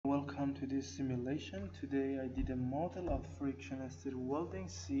to this simulation. Today I did a model of friction stir welding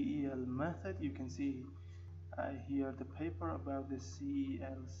CEL method. You can see here the paper about the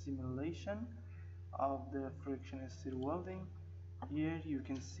CEL simulation of the friction stir welding. Here you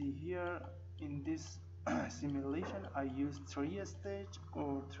can see here in this simulation I used 3-stage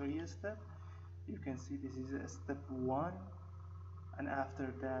or 3-step. You can see this is a step 1, and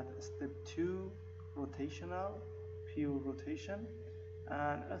after that step 2 rotational, pure rotation,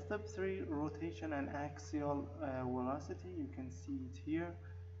 and step 3 rotation and axial velocity. You can see it here.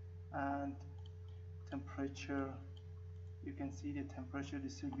 And temperature, you can see the temperature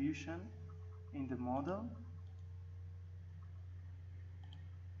distribution in the model.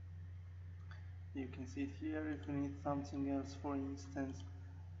 You can see it here. If you need something else, for instance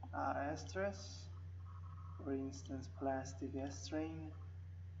stress, for instance plastic strain,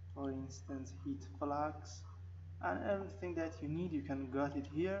 for instance heat flux, and everything that you need, you can get it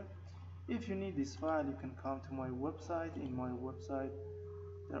here. If you need this file, you can come to my website. In my website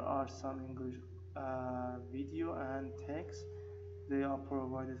there are some English video and text. They are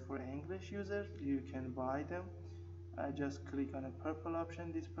provided for English users. You can buy them. Just click on a purple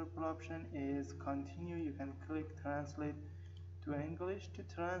option. This purple option is continue. You can click translate to English to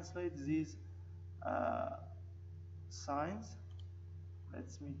translate these signs.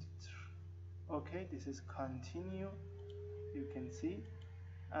 Let's meet okay, this is continue. You can see,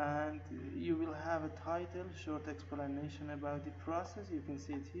 and you will have a title, short explanation about the process. You can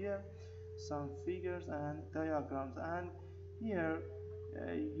see it here, some figures and diagrams. And here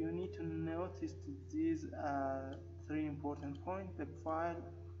you need to notice these 3 important points. The file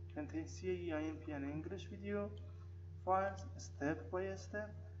contains CAE, IMP and English video files step by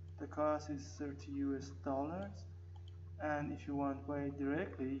step. The cost is $30 US, and if you want to buy it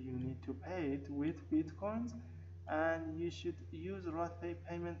directly, you need to pay it with bitcoins, and you should use RotPay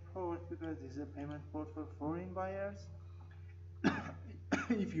payment port because this is a payment port for foreign buyers.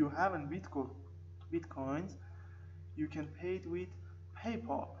 If you haven't bitcoins, you can pay it with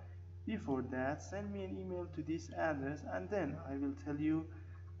PayPal. Before that, send me an email to this address, and then I will tell you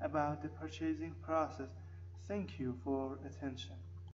about the purchasing process. Thank you for attention.